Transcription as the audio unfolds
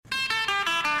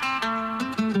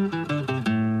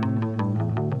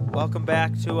Welcome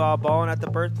back to Ballin' at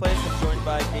the Birthplace. I'm joined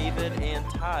by David and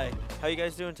Ty. How you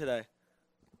guys doing today?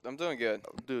 I'm doing good.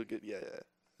 I'm doing good. Yeah.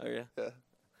 Oh yeah.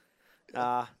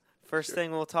 Yeah. First Sure.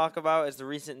 thing we'll talk about is the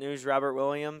recent news. Robert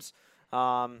Williams,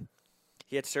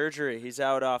 he had surgery. He's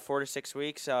out 4 to 6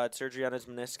 weeks. Had surgery on his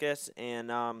meniscus, and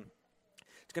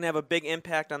it's going to have a big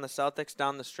impact on the Celtics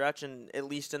down the stretch, and at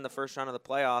least in the first round of the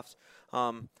playoffs.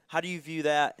 How do you view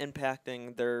that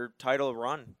impacting their title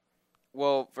run?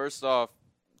 Well, first off,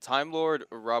 Time Lord,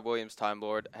 or Rob Williams, Time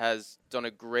Lord, has done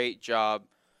a great job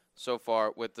so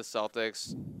far with the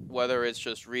Celtics. Whether it's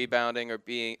just rebounding or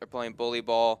playing bully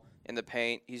ball in the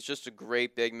paint, he's just a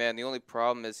great big man. The only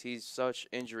problem is he's such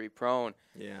injury prone.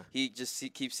 Yeah. He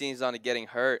keeps seeing on to getting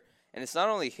hurt, and it's not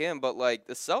only him, but like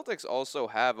the Celtics also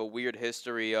have a weird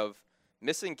history of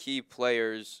missing key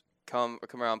players come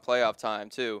around playoff time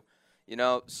too. You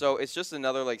know, so it's just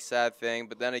another like sad thing.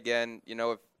 But then again, you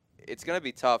know, if it's gonna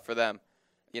be tough for them.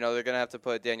 You know, they're going to have to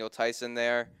put Daniel Tice in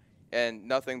there, and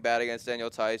nothing bad against Daniel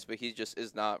Tice, but he just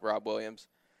is not Rob Williams.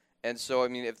 And so, I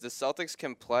mean, if the Celtics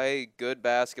can play good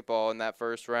basketball in that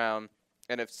first round,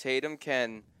 and if Tatum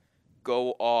can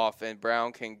go off and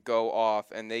Brown can go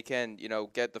off and they can, you know,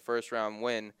 get the first round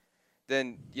win,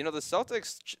 then, you know, the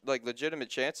Celtics, like, legitimate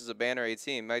chances of Banner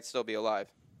 18 might still be alive.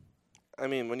 I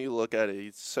mean, when you look at it,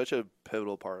 he's such a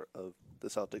pivotal part of the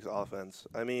Celtics offense.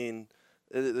 I mean,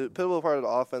 the pivotal part of the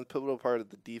offense, pivotal part of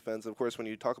the defense. Of course, when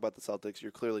you talk about the Celtics,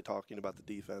 you're clearly talking about the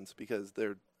defense because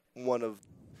they're one of,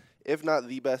 if not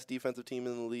the best defensive team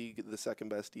in the league, the second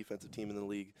best defensive team in the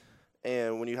league.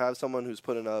 And when you have someone who's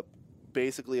putting up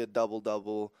basically a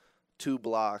double-double, 2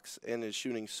 blocks, and is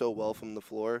shooting so well from the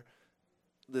floor,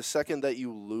 the second that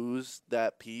you lose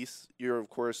that piece, you're, of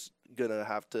course, going to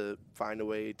have to find a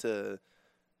way to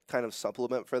kind of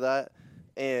supplement for that.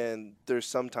 And there's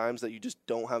some times that you just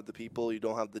don't have the people, you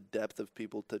don't have the depth of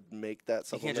people to make that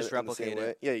supplement. You can't just replicate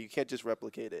it. Yeah, you can't just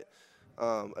replicate it.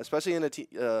 Especially in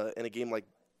a game like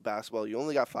basketball, you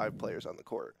only got 5 players on the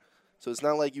court. So it's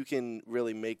not like you can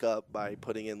really make up by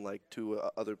putting in like 2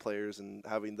 other players and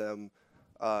having them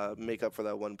make up for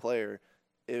that one player.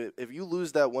 If you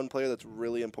lose that one player that's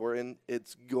really important,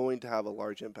 it's going to have a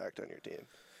large impact on your team.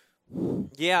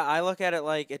 Yeah, I look at it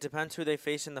like it depends who they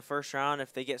face in the first round.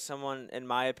 If they get someone, in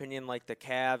my opinion, like the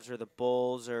Cavs or the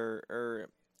Bulls or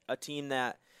a team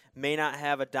that may not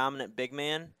have a dominant big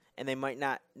man and they might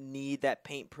not need that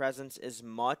paint presence as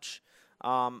much,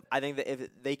 I think that if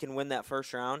they can win that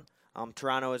first round,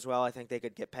 Toronto as well, I think they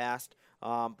could get past.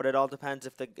 But it all depends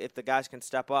if the guys can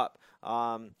step up.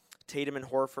 Tatum and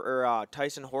Horford or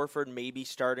Tyson Horford may be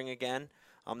starting again.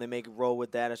 They may roll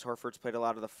with that as Horford's played a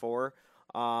lot of the 4.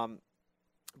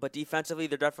 But defensively,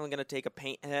 they're definitely going to take a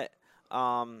paint hit.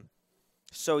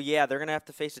 So, yeah, they're going to have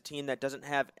to face a team that doesn't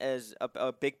have as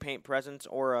a big paint presence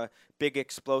or a big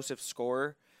explosive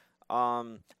scorer.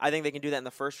 I think they can do that in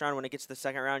the first round. When it gets to the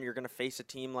second round, you're going to face a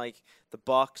team like the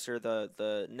Bucks or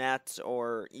the Nets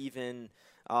or even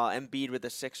Embiid with the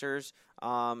Sixers.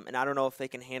 And I don't know if they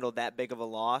can handle that big of a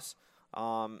loss.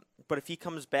 But if he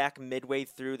comes back midway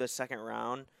through the second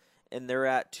round, and they're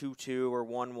at 2-2 or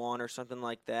 1-1 or something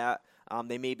like that,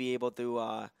 they may be able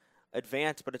to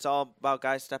advance. But it's all about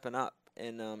guys stepping up,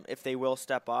 and if they will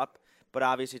step up. But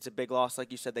obviously it's a big loss.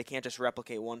 Like you said, they can't just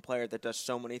replicate one player that does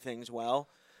so many things well.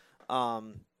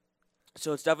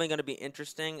 So it's definitely going to be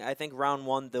interesting. I think round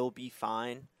 1 they'll be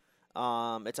fine.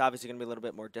 It's obviously going to be a little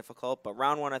bit more difficult, but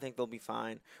round 1 I think they'll be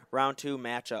fine. Round 2,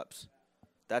 matchups.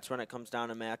 That's when it comes down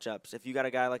to matchups. If you got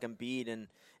a guy like Embiid, and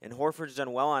Horford's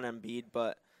done well on Embiid,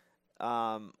 but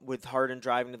with Harden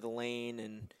driving to the lane,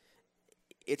 and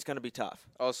it's going to be tough.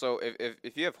 Also,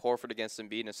 if you have Horford against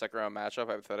Embiid in a second-round matchup,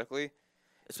 hypothetically,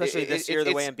 especially this year,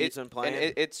 the way Embiid's been playing.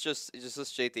 And it's just to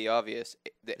state the obvious,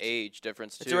 the age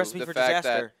difference, too. It's a recipe the for fact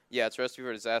disaster. It's a recipe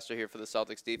for disaster here for the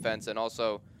Celtics defense. And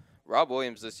also, Rob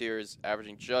Williams this year is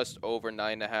averaging just over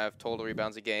 9.5 total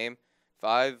rebounds a game.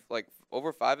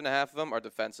 Over 5.5 of them are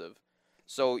defensive.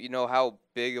 So, you know how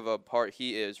big of a part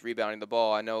he is rebounding the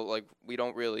ball. I know, like, we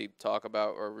don't really talk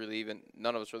about, or really even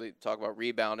none of us really talk about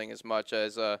rebounding as much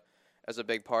as a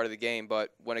big part of the game. But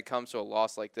when it comes to a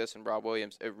loss like this in Rob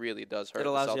Williams, it really does hurt. It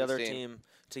allows the the other team team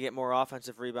to get more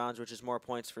offensive rebounds, which is more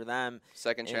points for them.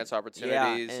 Second chance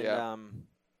opportunities.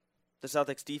 The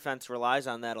Celtics defense relies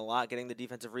on that a lot, getting the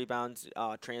defensive rebounds,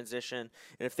 transition.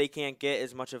 And if they can't get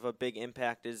as much of a big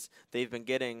impact as they've been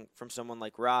getting from someone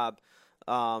like Rob,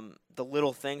 the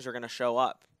little things are going to show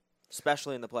up,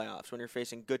 especially in the playoffs when you're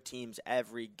facing good teams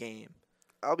every game.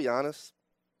 I'll be honest.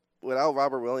 without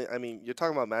Robert Williams, I mean, you're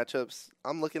talking about matchups.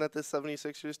 I'm looking at this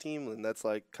 76ers team, and that's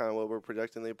like kind of what we're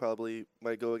projecting they probably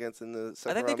might go against in the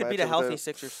second I think they round could beat a matchup healthy there.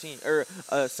 Sixers team, or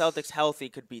Celtics healthy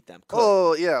could beat them. Could.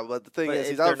 Oh yeah, but the thing But is,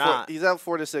 if they're not- he's out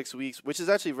 4 to 6 weeks, which is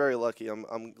actually very lucky.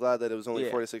 I'm glad that it was only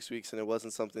Yeah. 4 to 6 weeks and it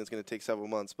wasn't something that's going to take several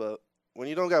months. But when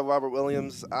you don't got Robert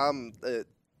Williams,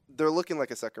 they're looking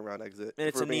like a second round exit. and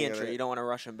it's for a knee being injury. You don't want to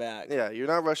rush him back. Yeah, you're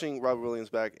not rushing Robert Williams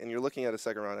back, and you're looking at a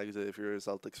second round exit if you're a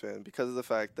Celtics fan because of the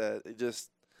fact that it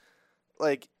just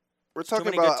like we're too talking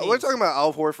many good about teams.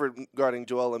 Al Horford guarding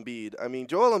Joel Embiid. I mean,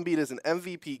 Joel Embiid is an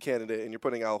MVP candidate, and you're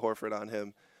putting Al Horford on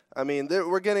him. I mean,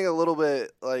 we're getting a little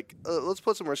bit like let's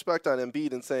put some respect on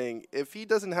Embiid and saying if he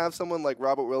doesn't have someone like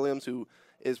Robert Williams, who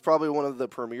is probably one of the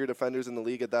premier defenders in the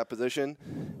league at that position,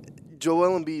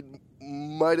 Joel Embiid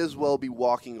might as well be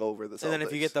walking over the Celtics. And then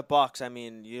if you get the Bucks, I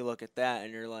mean, you look at that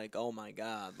and you're like, oh my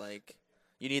God, like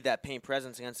you need that paint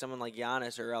presence against someone like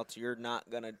Giannis, or else you're not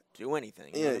gonna do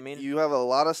anything. You know what I mean? You have a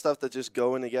lot of stuff that's just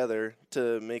going together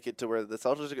to make it to where the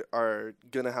Celtics are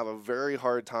going to have a very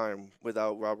hard time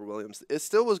without Robert Williams. It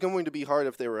still was going to be hard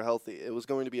if they were healthy. It was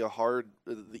going to be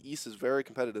the East is very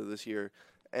competitive this year,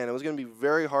 and it was going to be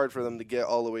very hard for them to get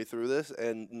all the way through this.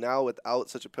 And now without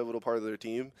such a pivotal part of their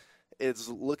team, it's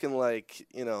looking like,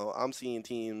 I'm seeing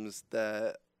teams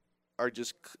that are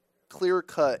just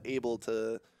clear-cut able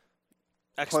to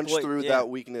punch through that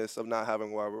weakness of not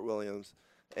having Robert Williams,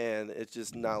 and it's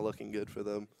just not looking good for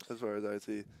them as far as I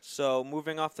see. So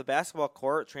moving off the basketball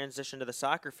court, transition to the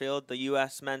soccer field. The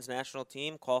U.S. men's national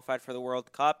team qualified for the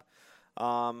World Cup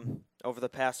over the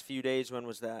past few days. When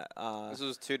was that? This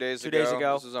was 2 days ago. 2 days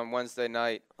ago. This was on Wednesday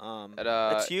night.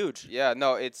 It's huge. Yeah,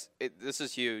 no, this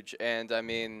is huge, and I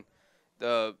mean,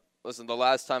 the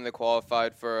last time they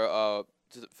qualified for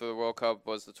the World Cup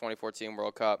was the 2014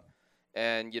 World Cup.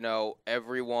 And, I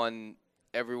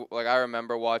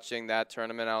remember watching that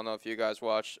tournament. I don't know if you guys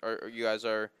watch or you guys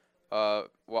are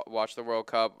watch the World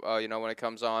Cup, when it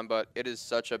comes on. But it is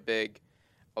such a big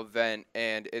event,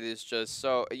 and it is just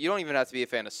so – you don't even have to be a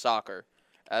fan of soccer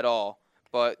at all.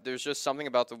 But there's just something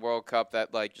about the World Cup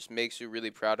that, just makes you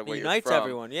really proud of where you're from. Unites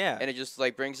everyone, yeah. And it just,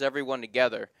 brings everyone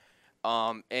together.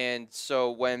 And so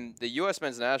when the U.S.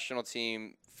 men's national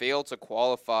team failed to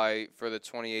qualify for the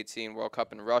 2018 World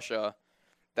Cup in Russia,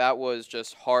 that was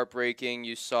just heartbreaking.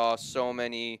 You saw so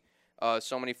many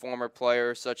former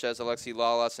players such as Alexi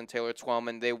Lalas and Taylor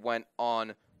Twellman. They went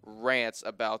on rants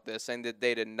about this, and that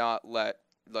they did not let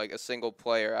a single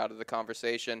player out of the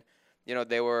conversation.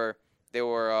 They were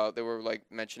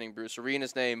mentioning Bruce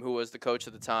Arena's name, who was the coach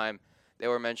at the time. They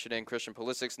were mentioning Christian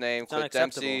Pulisic's name, Clint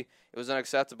Dempsey. It was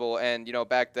unacceptable, and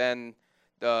back then.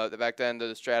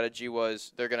 The strategy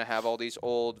was they're going to have all these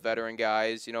old veteran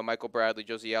guys, Michael Bradley,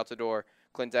 Josie Altidore,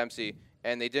 Clint Dempsey,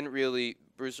 and they didn't really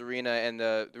 – Bruce Arena and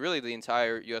the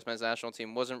entire U.S. men's national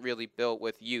team wasn't really built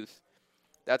with youth.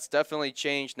 That's definitely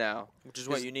changed now. Which is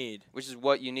what you need. Which is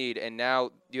what you need, and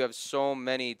now you have so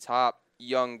many top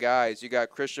young guys. You got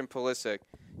Christian Pulisic,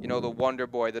 the wonder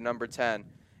boy, the number 10.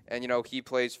 And, he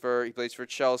plays for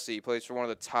Chelsea. He plays for one of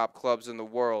the top clubs in the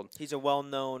world. He's a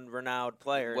well-known, renowned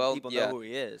player. And people know who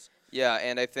he is. Yeah,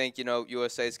 and I think,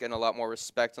 USA is getting a lot more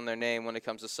respect on their name when it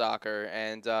comes to soccer.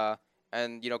 And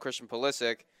Christian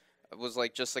Pulisic was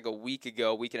just a week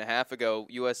and a half ago,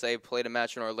 USA played a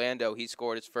match in Orlando. He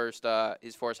scored his first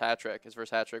hat trick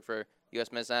for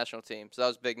U.S. men's national team. So that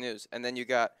was big news. And then you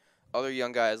got other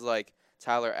young guys like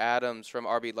Tyler Adams from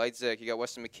RB Leipzig. You got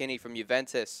Weston McKennie from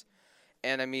Juventus.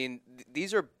 And, I mean,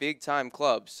 these are big-time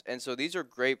clubs, and so these are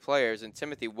great players, and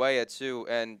Timothy Weah, too,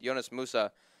 and Jonas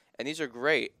Musa, and these are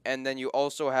great. And then you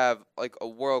also have, a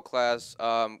world-class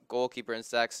goalkeeper in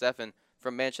Zach Steffen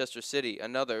from Manchester City,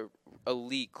 another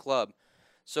elite club.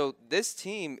 So this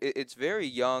team, it's very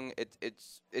young.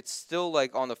 It's still,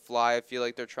 on the fly. I feel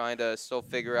like they're trying to still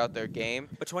figure out their game.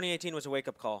 But 2018 was a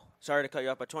wake-up call. Sorry to cut you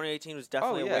off, but 2018 was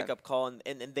definitely a wake-up call,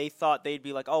 and they thought they'd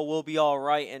be like, oh, we'll be all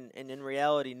right, and in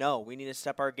reality, no. We need to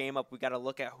step our game up. We got to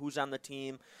look at who's on the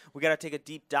team. We got to take a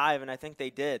deep dive, and I think they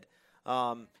did.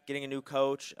 Getting a new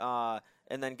coach,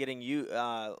 and then getting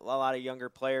a lot of younger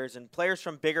players and players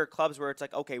from bigger clubs where it's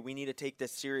like, okay, we need to take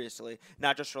this seriously,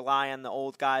 not just rely on the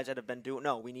old guys that have been doing.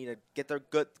 No, we need to get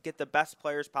the best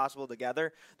players possible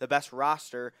together, the best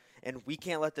roster, and we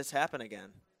can't let this happen again.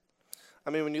 I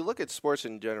mean, when you look at sports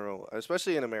in general,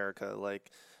 especially in America,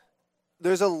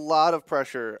 there's a lot of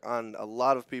pressure on a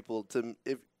lot of people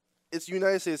if it's the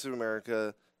United States of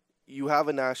America, you have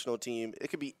a national team. It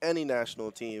could be any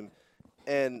national team.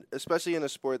 And especially in a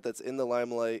sport that's in the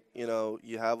limelight, you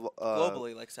have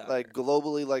globally like soccer.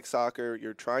 Globally like soccer,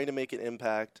 you're trying to make an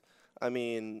impact. I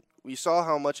mean, we saw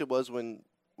how much it was when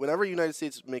whenever United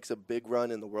States makes a big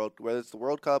run in the world, whether it's the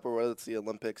World Cup or whether it's the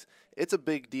Olympics, it's a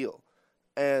big deal.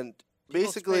 And People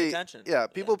basically, pay attention.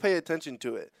 people pay attention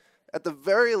to it. At the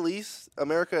very least,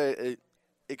 America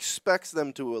expects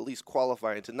them to at least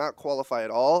qualify, and to not qualify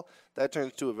at all, that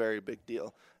turns to a very big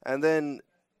deal. And then,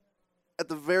 at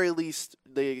the very least,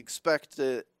 they expect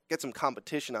to get some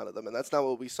competition out of them, and that's not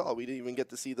what we saw. We didn't even get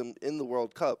to see them in the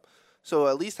World Cup. So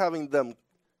at least having them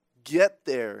get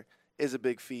there is a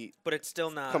big feat. But it's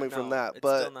still not coming from that. It's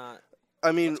But still not.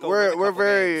 I mean, Let's go win a we're couple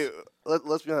very. games.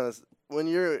 Let's be honest. When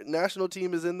your national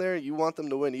team is in there, you want them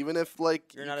to win, even if You're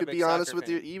you not a could big be honest soccer with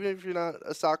you. fan. Even if you're not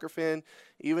a soccer fan,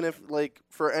 even if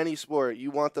for any sport, you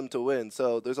want them to win.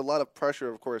 So there's a lot of pressure,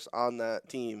 of course, on that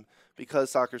team because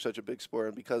soccer is such a big sport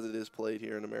and because it is played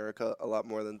here in America a lot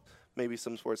more than maybe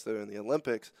some sports that are in the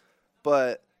Olympics.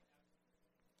 But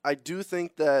I do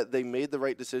think that they made the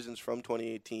right decisions from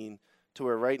 2018 to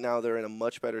where right now they're in a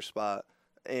much better spot.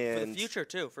 And For the future,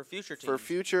 too. For future teams. for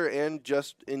future and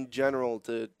just in general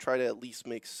to try to at least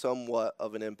make somewhat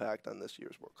of an impact on this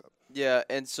year's World Cup. Yeah,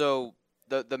 and so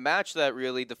the match that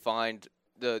really defined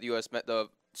the the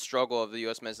struggle of the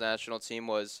U.S. men's national team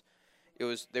was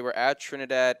they were at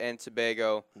Trinidad and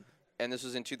Tobago, and this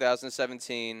was in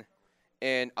 2017.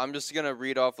 And I'm just gonna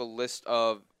read off a list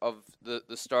of the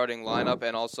starting lineup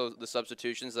and also the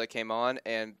substitutions that came on,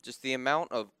 and just the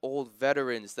amount of old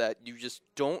veterans that you just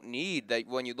don't need. That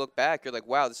when you look back, you're like,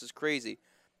 wow, this is crazy.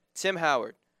 Tim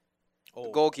Howard, the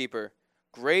goalkeeper,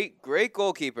 great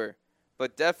goalkeeper,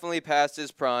 but definitely past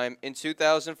his prime. In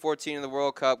 2014 in the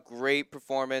World Cup, great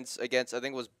performance against, I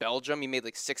think it was Belgium. He made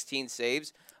like 16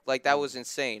 saves. Like, that was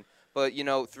insane. But,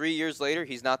 3 years later,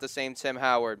 he's not the same Tim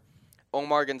Howard.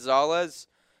 Omar Gonzalez,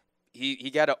 he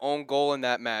got an own goal in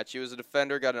that match. He was a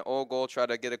defender, got an own goal, tried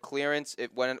to get a clearance.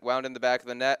 It wound in the back of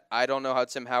the net. I don't know how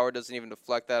Tim Howard doesn't even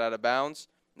deflect that out of bounds.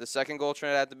 The second goal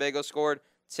Trinidad and Tobago scored,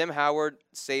 Tim Howard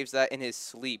saves that in his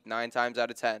sleep 9 times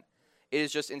out of 10. It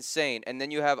is just insane. And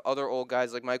then you have other old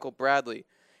guys like Michael Bradley.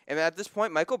 And at this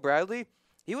point, Michael Bradley,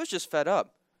 he was just fed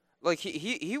up. Like,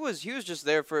 he was just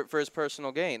there for his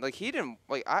personal gain. Like, he didn't,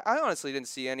 like, I honestly didn't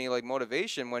see any, like,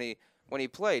 motivation when he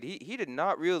played. He did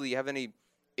not really have any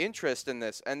interest in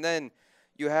this. And then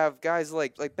you have guys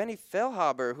like Benny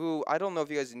Feilhaber, who, I don't know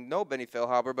if you guys know Benny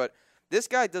Feilhaber, but this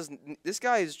guy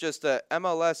is just a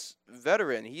MLS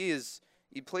veteran. He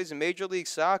plays in Major League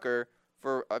Soccer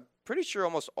for, I'm pretty sure,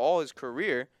 almost all his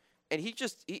career, and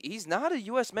he's not a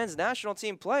U.S. men's national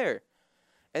team player.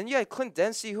 And you had Clint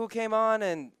Dempsey who came on,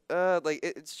 and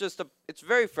it's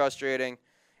very frustrating.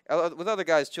 With other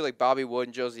guys too, like Bobby Wood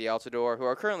and Josie Altidore, who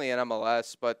are currently in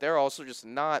MLS, but they're also just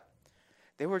not.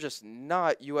 They were just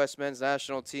not U.S. men's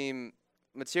national team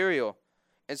material,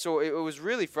 and so it was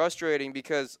really frustrating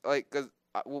because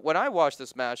when I watched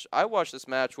this match,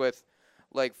 with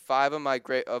like 5 of my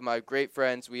great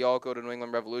friends. We all go to New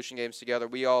England Revolution games together.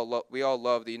 We all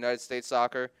love the United States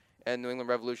soccer and New England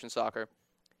Revolution soccer.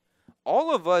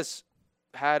 All of us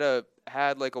had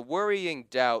like a worrying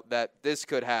doubt that this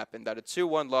could happen, that a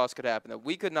 2-1 loss could happen, that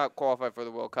we could not qualify for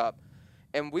the World Cup.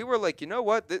 And we were like, you know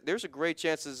what? There's a great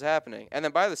chance this is happening. And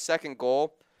then by the second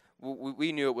goal,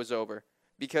 we knew it was over.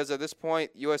 Because at this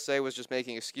point, USA was just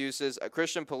making excuses.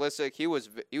 Christian Pulisic, he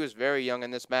was very young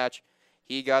in this match.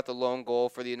 He got the lone goal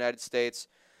for the United States.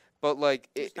 But like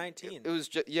He's 19. It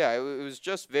was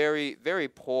just very, very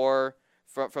poor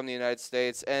from the United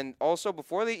States. And also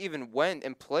before they even went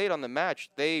and played on the match,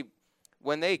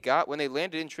 when they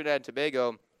landed in Trinidad and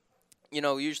Tobago,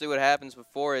 usually what happens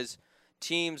before is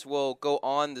teams will go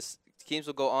on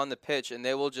the pitch and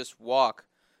they will just walk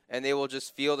and they will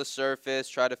just feel the surface,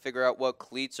 try to figure out what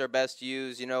cleats are best to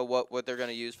use, what they're going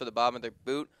to use for the bottom of their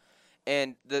boot.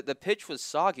 And the pitch was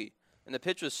soggy and the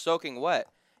pitch was soaking wet.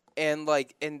 And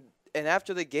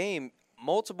after the game,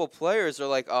 multiple players are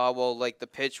like, oh, well, like the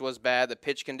pitch was bad, the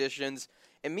pitch conditions.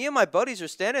 And me and my buddies are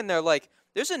standing there like,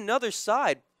 there's another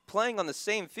side playing on the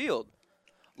same field.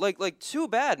 Like too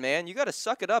bad, man. You got to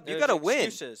suck it up. You got to win.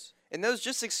 Excuses. And those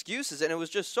just excuses, and it was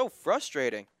just so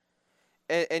frustrating.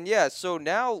 And yeah, so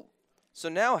now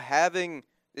having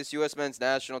this U.S. men's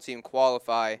national team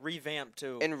qualify, Revamped,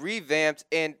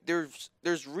 and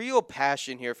there's real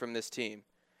passion here from this team.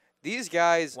 These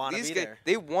guys,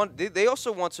 they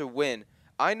also want to win.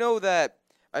 I know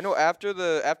after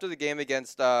the game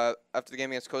against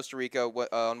Costa Rica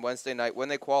on Wednesday night when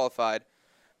they qualified,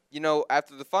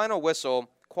 after the final whistle,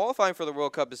 qualifying for the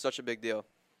World Cup is such a big deal.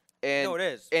 And, no, it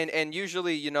is. And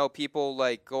usually, people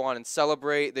like go on and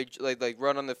celebrate. They like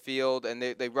run on the field and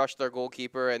they rush their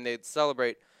goalkeeper and they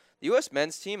celebrate. The U.S.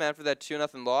 men's team after that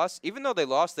 2-0 loss, even though they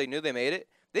lost, they knew they made it.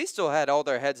 They still had all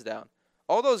their heads down.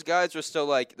 all those guys were still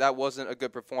like, that wasn't a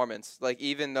good performance. Like,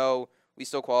 even though we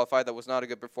still qualified, that was not a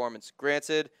good performance.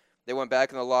 Granted, they went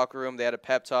back in the locker room, they had a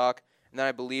pep talk, and then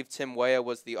I believe Tim Weah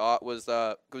was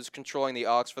controlling the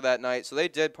aux for that night, so they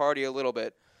did party a little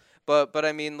bit. But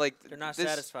I mean, like, They're not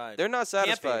satisfied. They're not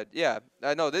satisfied. Yeah,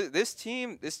 I know. This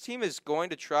team is going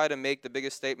to try to make the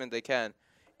biggest statement they can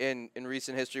in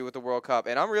recent history with the World Cup,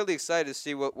 and I'm really excited to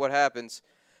see what happens.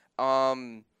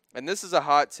 And this is a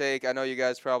hot take. I know you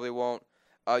guys probably won't.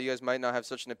 You guys might not have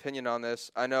such an opinion on this.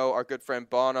 I know our good friend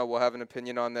Bono will have an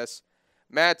opinion on this.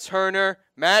 Matt Turner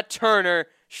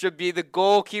should be the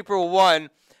goalkeeper 1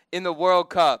 in the World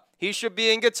Cup. He should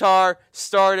be in Qatar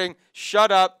starting.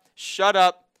 Shut up.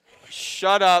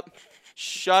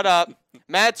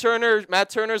 Matt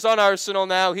Turner's on Arsenal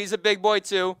now. He's a big boy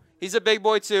too.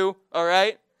 All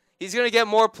right? He's going to get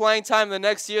more playing time the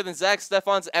next year than Zach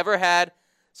Stefan's ever had.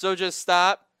 So just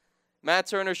stop. Matt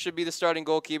Turner should be the starting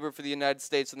goalkeeper for the United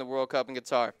States in the World Cup in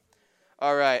Qatar.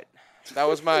 All right. That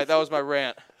was my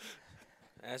rant.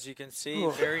 As you can see,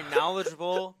 very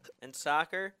knowledgeable in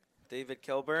soccer, David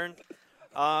Kilburn.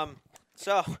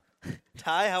 So,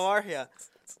 Ty, how are you?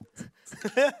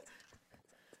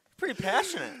 Pretty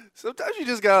passionate. Sometimes you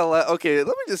just gotta let. Okay, let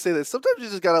me just say this. Sometimes you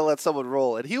just gotta let someone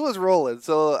roll, and he was rolling.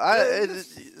 So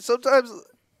sometimes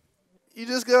you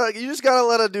just gotta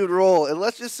let a dude roll. And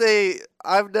let's just say he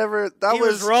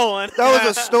was rolling. That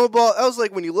was a snowball. That was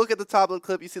like when you look at the top of the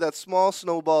clip, you see that small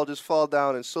snowball just fall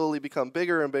down and slowly become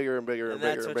bigger and bigger and bigger and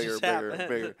bigger and bigger and bigger and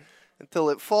bigger until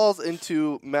it falls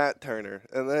into Matt Turner.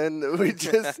 And then we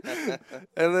just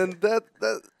and then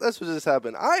that's what just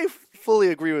happened. I fully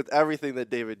agree with everything that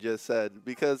David just said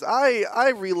because I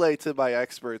relay to my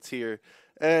experts here.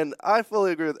 And I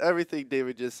fully agree with everything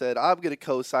David just said. I'm going to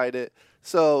co-sign it.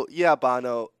 So, yeah,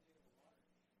 Bono,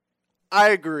 I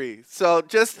agree. So,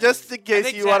 just in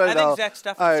case you want to know, I think Zach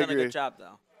Stefan's done a good job,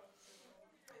 though.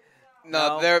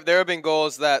 No, there have been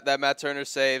goals that Matt Turner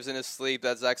saves in his sleep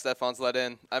that Zach Stefan's let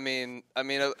in. I mean,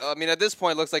 at this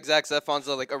point, it looks like Zach Stefan's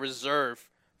like a reserve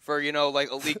for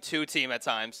like a League 2 team at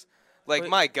times. Like,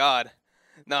 my God.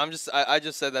 No, I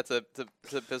just said that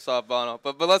to piss off Bono.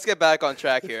 But let's get back on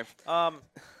track here.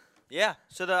 Yeah.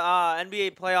 So the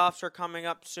NBA playoffs are coming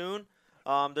up soon.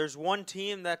 There's one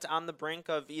team that's on the brink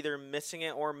of either missing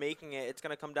it or making it. It's going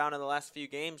to come down to the last few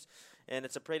games, and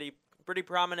it's a pretty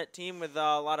prominent team with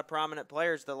a lot of prominent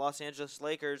players, the Los Angeles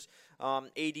Lakers.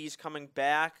 AD's coming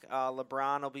back.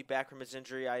 LeBron will be back from his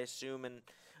injury, I assume, in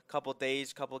a couple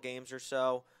days, couple games or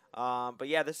so. But,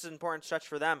 yeah, this is an important stretch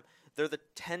for them. They're the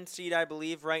 10 seed, I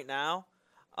believe, right now.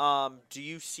 Do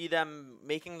you see them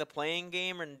making the playing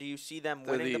game, and do you see them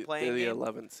winning the playing game? They're the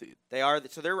 11th seed. They are.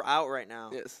 So they're out right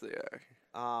now. Yes, they are.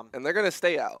 And they're going to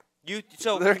stay out. They're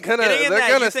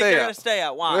gonna stay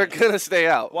out. Why? They're gonna stay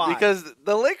out. Why? Because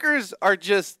the Lakers are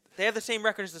just. They have the same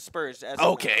record as the Spurs.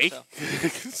 Okay. The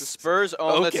Spurs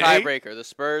own the tiebreaker. The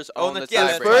Spurs own the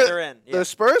tiebreaker. The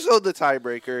Spurs own the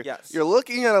tiebreaker. Yes. You're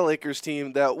looking at a Lakers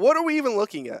team that. What are we even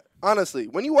looking at? Honestly,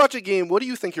 when you watch a game, what do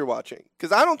you think you're watching?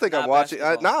 Because I don't think I'm watching.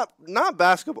 Not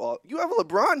basketball. You have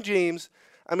LeBron James.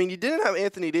 I mean, you didn't have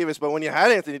Anthony Davis, but when you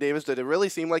had Anthony Davis, did it really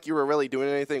seem like you were really doing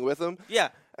anything with him? Yeah.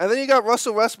 And then you got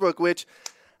Russell Westbrook, which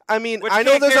I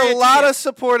know there's a lot of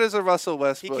supporters of Russell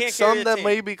Westbrook, some that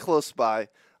may be close by.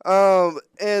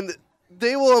 And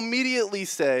they will immediately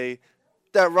say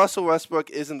that Russell Westbrook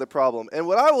isn't the problem. And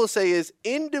what I will say is,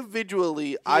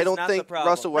 individually, I don't think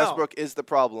Russell Westbrook is the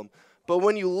problem. But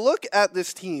when you look at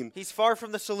this team, he's far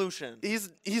from the solution.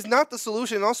 He's not the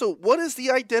solution. Also, what is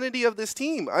the identity of this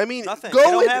team? I mean, nothing. They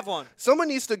don't have one. Someone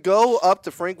needs to go up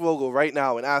to Frank Vogel right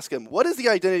now and ask him, what is the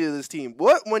identity of this team?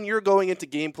 What, when you're going into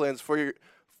game plans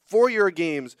for your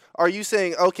games, are you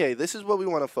saying, okay, this is what we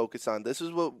want to focus on. This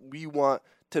is what we want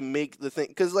to make the thing.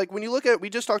 Because, like, when you look at, we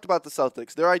just talked about the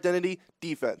Celtics. Their identity,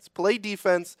 defense. Play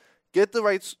defense. Get the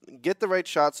right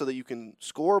shot so that you can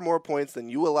score more points than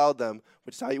you allowed them,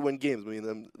 which is how you win games. I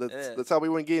mean, that's how we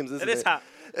win games, isn't it?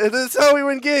 It is how we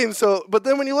win games. So, but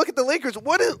then when you look at the Lakers,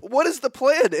 what is the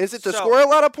plan? Is it to score a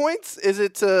lot of points? Is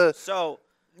it to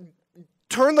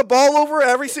turn the ball over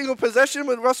every single possession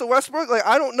with Russell Westbrook? Like,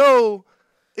 I don't know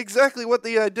exactly what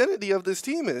the identity of this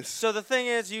team is. So the thing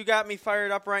is, you got me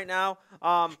fired up right now.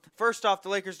 First off, the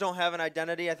Lakers don't have an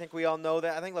identity. I think we all know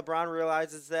that. I think LeBron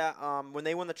realizes that when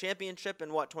they won the championship in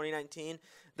 2019,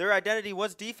 their identity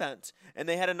was defense, and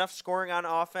they had enough scoring on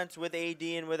offense with AD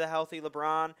and with a healthy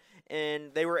LeBron,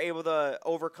 and they were able to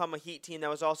overcome a Heat team that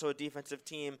was also a defensive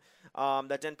team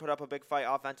that didn't put up a big fight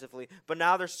offensively. But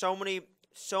now there's so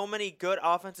many good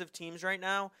offensive teams right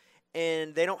now,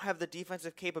 and they don't have the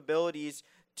defensive capabilities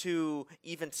to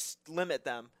even limit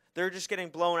them. They're just getting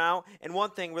blown out. And one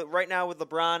thing, right now with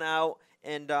LeBron out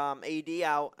and AD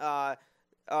out,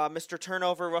 Mr.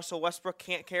 Turnover, Russell Westbrook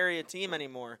can't carry a team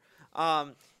anymore.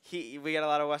 We got a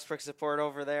lot of Westbrook support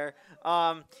over there.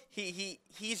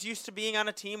 He's used to being on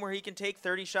a team where he can take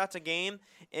 30 shots a game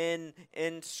and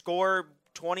score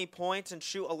 20 points and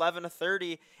shoot 11 to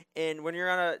 30. And when you're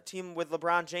on a team with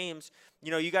LeBron James,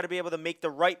 you got to be able to make the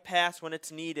right pass when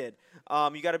it's needed.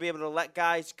 You got to be able to let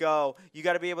guys go. You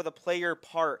got to be able to play your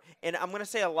part. And I'm going to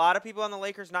say a lot of people on the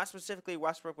Lakers, not specifically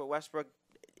Westbrook, but Westbrook,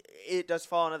 it does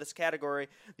fall into this category.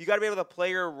 You got to be able to play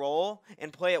your role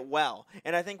and play it well.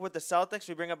 And I think with the Celtics,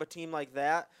 we bring up a team like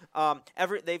that.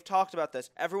 They've talked about this.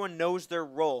 Everyone knows their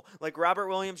role. Like Robert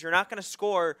Williams, you're not going to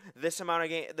score this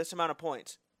amount of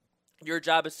points. Your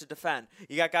job is to defend.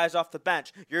 You got guys off the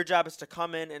bench. Your job is to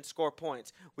come in and score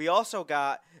points. We also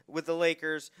got, with the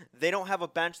Lakers, they don't have a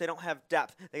bench. They don't have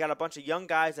depth. They got a bunch of young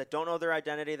guys that don't know their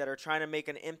identity, that are trying to make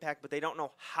an impact, but they don't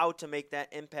know how to make that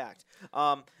impact.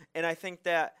 And I think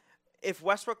that if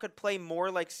Westbrook could play more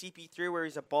like CP3, where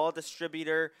he's a ball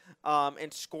distributor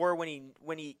and score when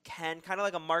he can, kind of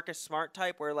like a Marcus Smart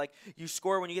type, where like you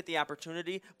score when you get the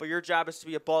opportunity, but your job is to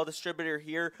be a ball distributor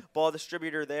here, ball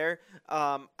distributor there.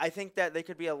 I think that they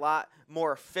could be a lot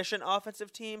more efficient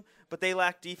offensive team, but they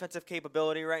lack defensive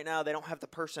capability right now. They don't have the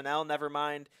personnel, never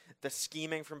mind the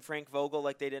scheming from Frank Vogel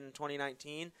like they did in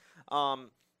 2019.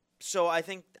 So I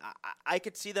think I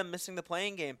could see them missing the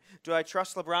playing game. Do I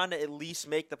trust LeBron to at least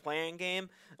make the playing game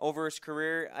over his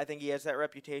career? I think he has that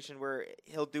reputation where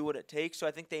he'll do what it takes. So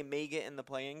I think they may get in the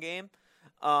playing game,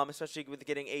 especially with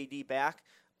getting AD back.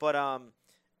 But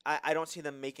I don't see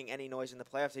them making any noise in the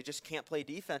playoffs. They just can't play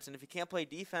defense. And if you can't play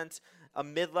defense, a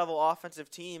mid-level offensive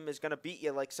team is going to beat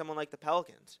you, like someone like the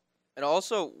Pelicans. And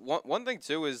also, one thing,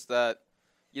 too, is that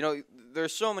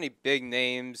there's so many big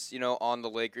names, on the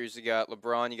Lakers. You got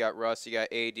LeBron, you got Russ, you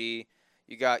got AD,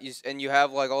 and you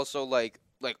have also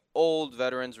old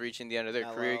veterans reaching the end of their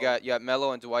career. You got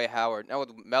Melo and Dwight Howard. Now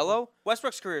with Melo,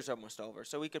 Westbrook's career is almost over,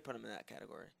 so we could put him in that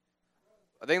category.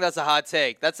 I think that's a hot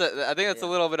take. I think that's a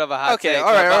little bit of a hot take. Okay,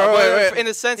 all right. In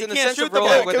the sense of rolling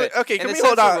rolling with it. Okay, can we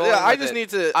hold on? Yeah, I just need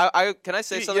to. Can I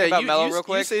say something about Melo real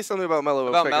quick? You say something about Melo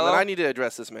real quick, and then I need to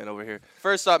address this man over here.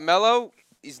 First off, Melo.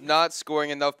 He's not scoring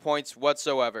enough points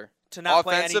whatsoever. To not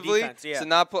play any defense, yeah. To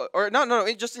not play, or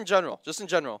no, just in general.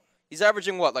 He's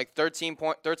averaging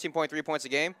 13.3 points a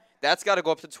game. That's got to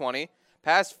go up to 20.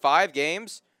 Past 5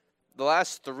 games, the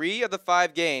last 3 of the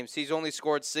 5 games, he's only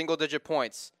scored single-digit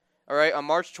points. All right, on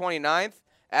March 29th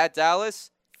at Dallas,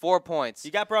 4 points.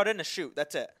 You got brought in to shoot.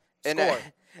 That's it. Score.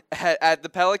 And at the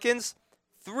Pelicans,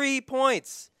 3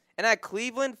 points. And at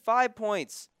Cleveland, 5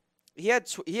 points. He had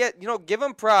give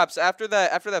him props after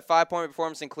that 5-point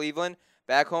performance in Cleveland,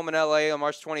 back home in LA on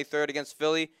March 23rd against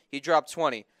Philly, he dropped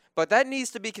 20. But that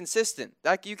needs to be consistent.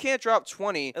 Like you can't drop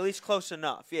 20. At least close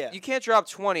enough, yeah. You can't drop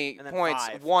 20 points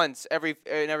 5. once in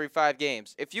every 5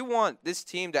 games. If you want this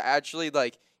team to actually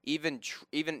even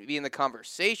be in the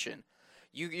conversation,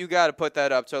 you got to put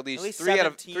that up to at least 3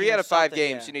 out of 5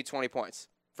 games. Yeah. You need 20 points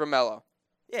from Melo.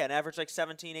 Yeah, an average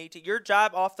 17, 18. Your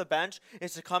job off the bench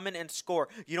is to come in and score.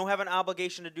 You don't have an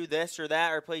obligation to do this or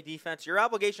that or play defense. Your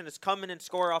obligation is come in and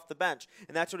score off the bench,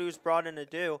 and that's what he was brought in to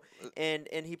do. And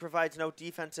he provides no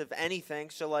defensive anything.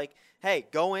 So, hey,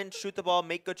 go in, shoot the ball,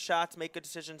 make good shots, make good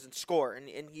decisions, and score. And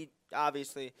he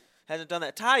obviously hasn't done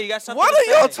that. Ty, you got something to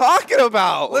say? What are y'all talking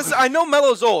about? Listen, I know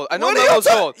Melo's old. Melo's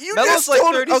old. Melo's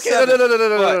 37. Okay,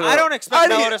 no. I don't expect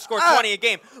Melo to score 20 a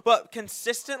game, but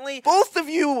consistently. Both of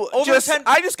you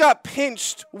I just got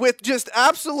pinched with just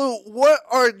absolute, what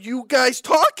are you guys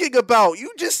talking about?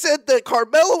 You just said that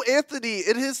Carmelo Anthony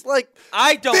in his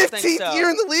I don't 15th think so. year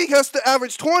in the league has to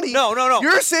average 20. No.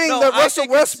 You're saying that Russell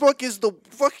Westbrook is the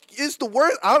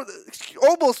worst.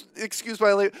 Almost, excuse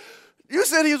my language. You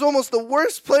said he was almost the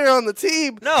worst player on the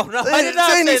team. No, I did not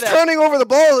say saying he's that. turning over the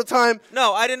ball all the time.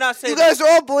 No, I did not say that. You guys are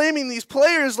all blaming these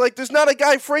players like there's not a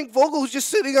guy, Frank Vogel, who's just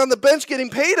sitting on the bench getting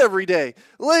paid every day.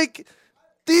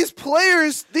 These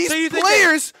players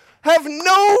have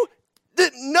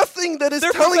nothing that is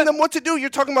telling them what to do. You're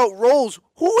talking about roles.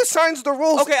 Who assigns the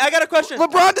roles? Okay, I got a question.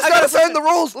 LeBron does not assign the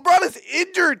roles. LeBron is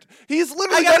injured. He's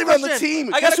literally not even on the team.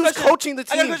 Guess who's coaching the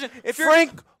team?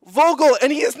 Frank Vogel,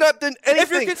 and he has not done anything. If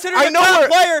you're considered a top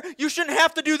player, you shouldn't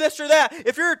have to do this or that.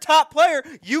 If you're a top player,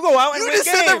 you go out and win games.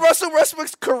 You just said that Russell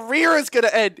Westbrook's career is going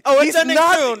to end. Oh, it's ending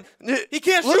soon. He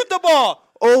can't shoot the ball.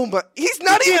 Oh my! He's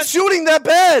not even shooting that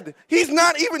bad. He's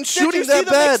not even shooting that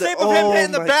bad. Did you see the mixtape of him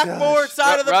hitting the backboard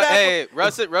side of the backboard? Hey,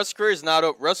 Russ's career is not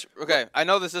over. Okay, I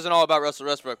know this isn't all about Russell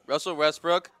Westbrook. Russell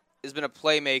Westbrook has been a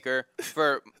playmaker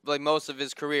for like most of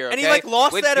his career. And okay? he like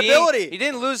lost that ability. He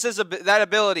didn't lose that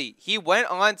ability. He went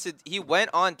on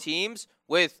teams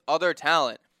with other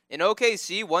talent. In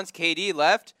OKC, once KD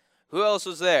left, who else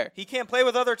was there? He can't play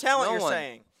with other talent. No you're one.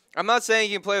 saying. I'm not saying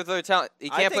he can play with other talent. He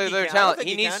can't play with other can. I don't talent. think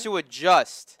He he needs can. to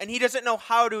adjust. And he doesn't know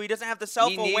how to. He doesn't have the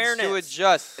self-awareness. He needs to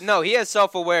adjust. No, he has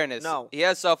self-awareness. No. He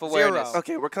has self-awareness. Zero.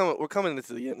 Okay, we're coming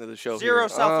into the end of the show. Zero here.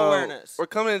 self-awareness. We're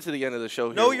coming into the end of the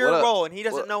show. Know here. your role, and he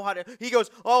doesn't know how to. He goes,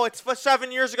 oh, it's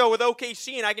 7 years ago with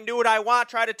OKC, and I can do what I want.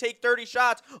 Try to take 30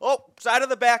 shots. Oh, side of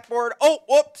the backboard. Oh,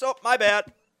 whoops. Oh, my bad.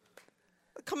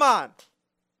 Come on.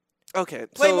 Okay,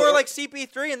 Play so, more like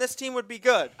CP3, and this team would be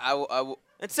good. I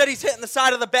Instead, he's hitting the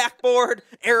side of the backboard,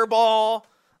 air ball,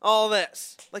 all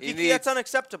this. Like that's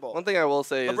unacceptable. One thing I will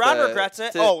say is LeBron that regrets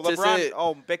it.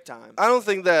 LeBron. Big time. I don't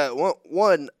think that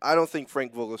I don't think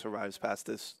Frank Vogel survives past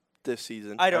this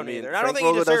season. I don't mean, either. I don't Frank think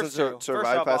he Vogel deserves doesn't to. survive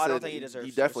First of all, past I don't it. think he deserves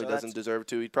He to, definitely so doesn't deserve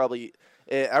to. He'd probably.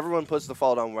 Everyone puts the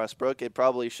fault on Westbrook. It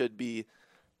probably should be,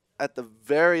 at the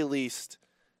very least,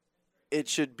 it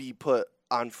should be put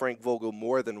on Frank Vogel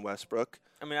more than Westbrook.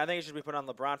 I mean, I think it should be put on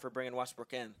LeBron for bringing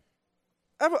Westbrook in.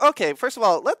 Okay, first of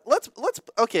all, let's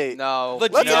okay. No.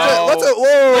 Legit. Let's No.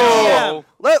 whoa.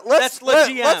 That's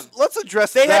legit. Let's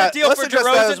address They that. had a deal let's for address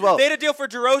that as DeRozan. well. They had a deal for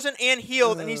DeRozan and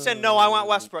Hield, and he said, "No, I want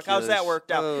Westbrook." How's that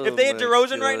worked out? Oh If they had my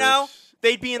DeRozan right now, gosh.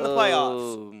 they'd be in the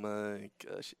playoffs. Oh my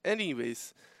gosh.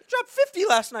 Anyways, Dropped 50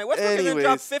 last night. Westbrook hasn't dropped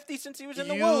Anyways, 50 since he was in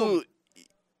the womb.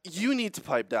 you need to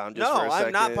pipe down just No, for a second.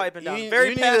 I'm not piping down. You,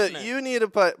 Very you passionate. Need to, you need to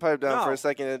pipe down for No. a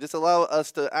second and just allow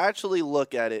us to actually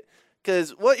look at it.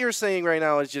 Because what you're saying right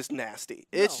now is just nasty.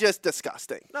 It's No. just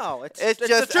disgusting. No, it's It's the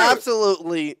just truth.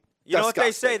 absolutely You know what they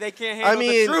disgusting. say? They can't handle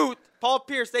mean- the truth. Paul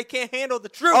Pierce, they can't handle the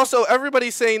truth. Also,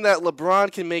 everybody's saying that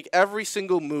LeBron can make every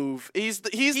single move. He's the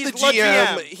Le GM.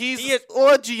 GM. He's He is-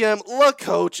 Le GM, Le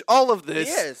coach, all of he this.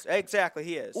 is. Exactly,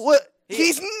 he is. What? He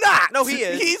He's is. not. No, he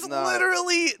is. He's No.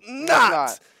 literally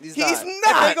not. He's He's not.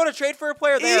 not. If they go to trade for a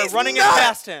player, they are He's running not. it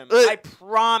past him. Uh, I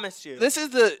promise you. This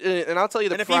is and I'll tell you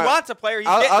the. And if he wants a player, he's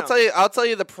I'll getting him. tell you. I'll tell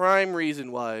you the prime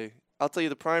reason why. I'll tell you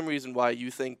the prime reason why you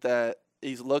think that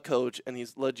he's Le coach and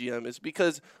he's Le GM is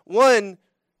because one,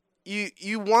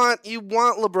 you want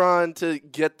LeBron to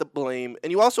get the blame,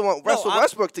 and you also want Russell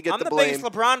Westbrook to get I'm the the blame. biggest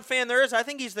LeBron fan there is. I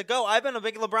think he's the GOAT. I've been a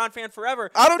big LeBron fan forever.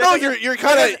 I don't That know. doesn't- You're that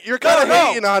kind doesn't- of no.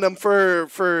 hating on him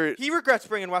for He regrets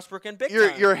bringing Westbrook in big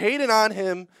time. you're hating on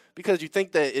him because you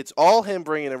think that it's all him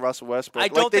bringing in Russell Westbrook. I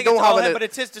don't like they think don't it's have all an, him, but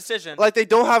it's his decision. like they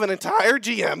don't have an entire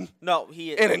GM, No,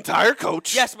 he is. an entire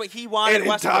coach, Yes, but he wanted an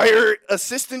Westbrook. entire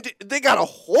assistant. They got a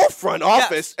whole front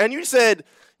office, and you said,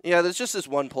 yeah, there's just this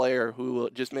one player who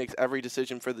just makes every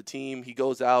decision for the team. He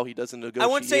goes out, he does the negotiations. I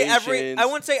wouldn't say every. I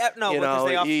wouldn't say no You because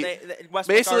know, Westbrook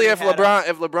Basically, already if had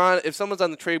him. if someone's on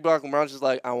the trade block, LeBron's just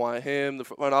like, I want him. The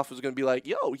front office is gonna be like,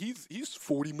 yo, he's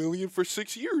 $40 million for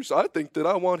 6 years. I think that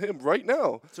I want him right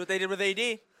now. That's what they did with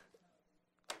AD.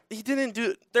 He didn't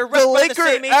do. They're the run by the Lakers.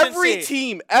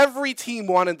 same Every team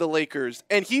wanted the Lakers,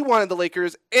 and he wanted the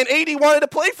Lakers, and AD wanted to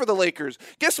play for the Lakers.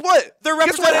 Guess what? They're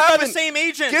Guess what represented by the happened? same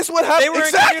agent. Guess what They happened? were in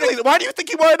Exactly. Why do you think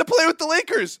he wanted to play with the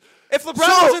Lakers? If LeBron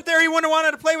So- wasn't there, he wouldn't have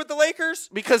wanted to play with the Lakers.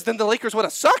 Because then the Lakers would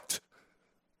have sucked.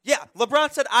 Yeah,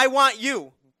 LeBron said, "I want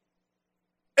you."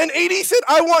 And AD said,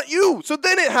 "I want you." So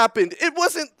then it happened. It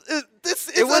wasn't.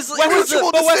 It was a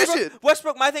mutual But decision.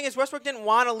 Westbrook, my thing is Westbrook didn't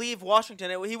want to leave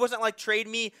Washington. He wasn't like trade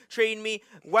me.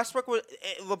 Westbrook was.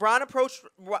 LeBron approached.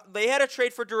 They had a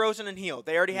trade for DeRozan and Hield.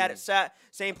 They already had it set.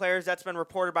 Same players. That's been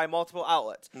reported by multiple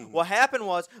outlets. What happened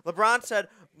was LeBron said,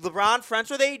 LeBron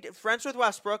friends with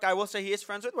Westbrook. I will say he is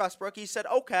friends with Westbrook. He said,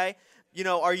 okay. You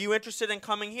know, are you interested in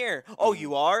coming here? Oh,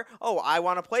 you are? Oh, I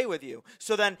want to play with you.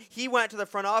 So then he went to the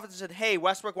front office and said, hey,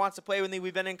 Westbrook wants to play with me.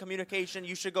 We've been in communication.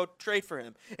 You should go trade for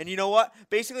him. And you know what?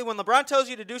 Basically, when LeBron tells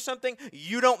you to do something,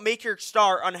 you don't make your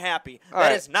star unhappy.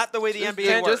 That is not the way the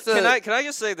NBA works. Can I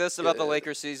just say this about the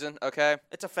Lakers season? Okay,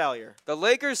 It's a failure. the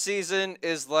Lakers season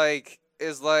is like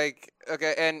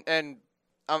okay, and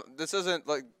this isn't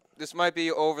like this might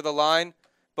be over the line,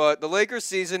 but the Lakers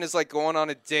season is like going on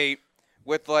a date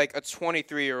with like a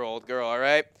 23-year-old girl. All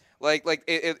right,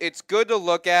 it's good to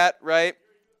look at, right?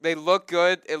 They look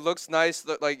good. It looks nice.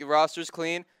 Like your roster's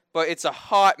clean. But it's a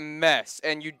hot mess,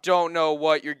 and you don't know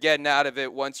what you're getting out of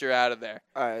it once you're out of there.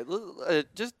 All right,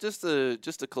 just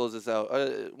to close this out,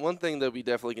 one thing that we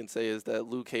definitely can say is that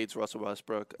Luke hates Russell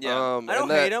Westbrook. Yeah. I don't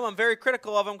hate him. I'm very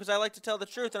critical of him because I like to tell the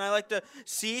truth and I like to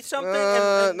see something. and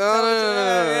tell the truth.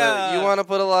 No. Yeah. You want to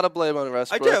put a lot of blame on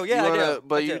Westbrook. do, yeah, I do.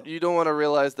 But I do. you don't want to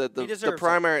realize that He the deserves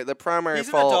primary He's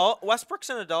an fault. adult. Westbrook's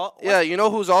an adult. Yeah, you know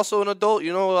who's also an adult?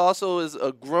 You know who also is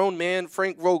a grown man?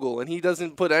 Frank Vogel, and he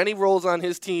doesn't put any roles on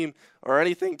his team team or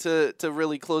anything to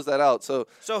really close that out. So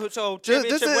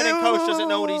championship winning coach doesn't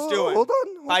know what he's doing. Hold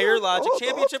on. By your logic,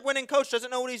 championship winning coach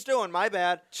doesn't know what he's doing. My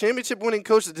bad. Championship winning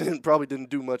coach probably didn't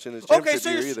do much in his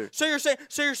championship year either. So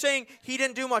you're saying he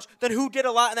didn't do much. Then who did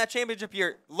a lot in that championship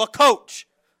year? LaCoach,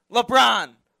 LeBron,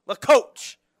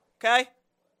 LaCoach. Okay,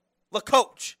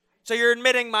 LaCoach. So you're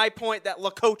admitting my point that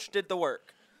LaCoach did the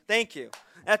work. Thank you.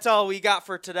 That's all we got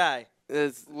for today.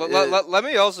 Let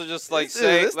me also just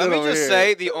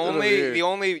say the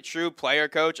only true player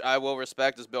coach I will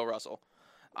respect is Bill Russell.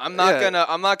 I'm not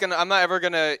ever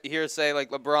gonna hear say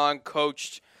like LeBron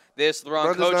coached this,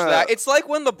 LeBron coached that. It's like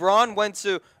when LeBron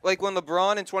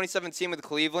in 2017 with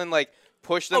Cleveland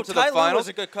pushed them to the Ty Lue finals. was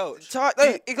a good coach.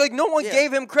 No one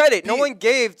gave him credit. No one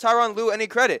gave Tyronn Lue any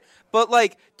credit. But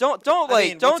don't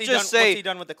just say what's he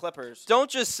done with the Clippers? Don't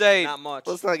just say not much.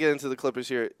 Let's not get into the Clippers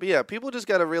here. But yeah, people just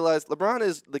got to realize LeBron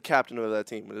is the captain of that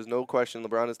team. There's no question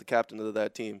LeBron is the captain of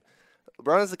that team.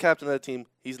 LeBron is the captain of that team.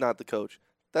 He's not the coach.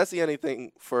 That's the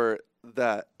anything for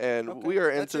that. And Okay, we are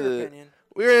into opinion.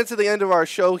 the end of our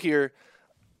show here.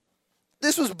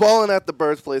 This was Ballin' at the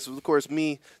Birthplace with, of course,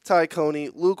 me, Ty Coney,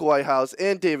 Luke Whitehouse,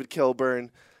 and David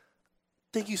Kilburn.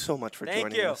 Thank you so much for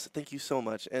joining us. Thank you so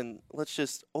much. And let's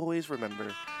just always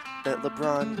remember that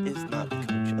LeBron is not the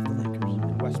coach.